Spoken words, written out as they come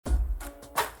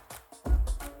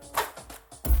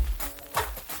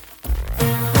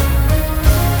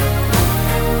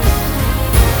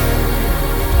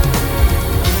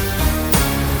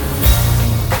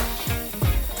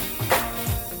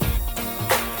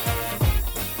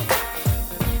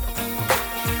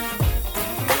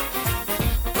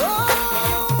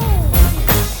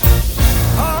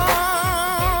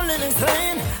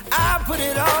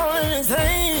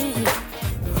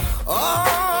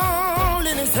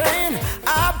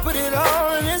it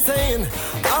all in his hand.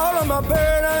 All of my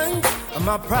burdens and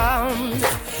my problems.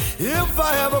 If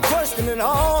I have a question at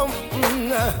all,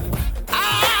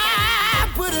 I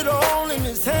put it all in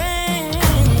his hand.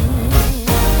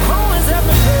 Always have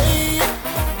to pay.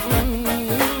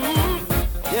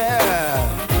 Yeah.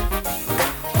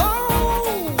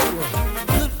 Oh,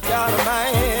 good God of my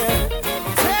hand.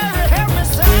 Terry, help me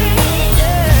sing.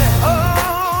 Yeah.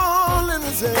 All in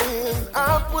his hands. I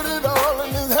put it all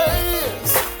in his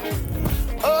hands.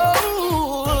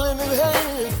 All in his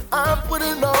hands. I put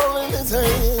it all in his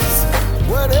hands.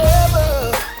 Whatever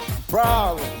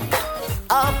problem,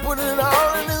 I put it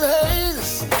all in his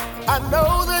hands. I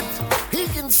know that he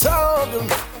can solve them.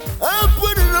 I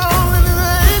put it all in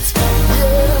his hands.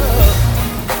 Yeah.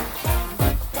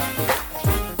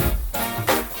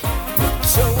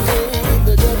 Put your hand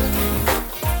together.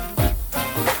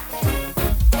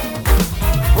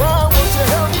 Why won't you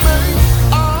help me?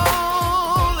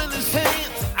 All in his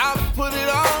hands. I put it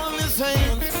all in his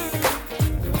hands.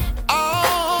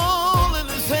 All in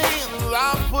his hands. I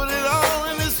put it all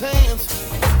in his hands.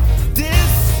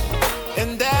 This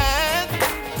and that,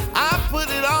 I put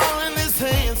it all in his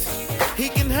hands. He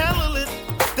can handle it,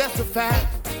 that's a fact.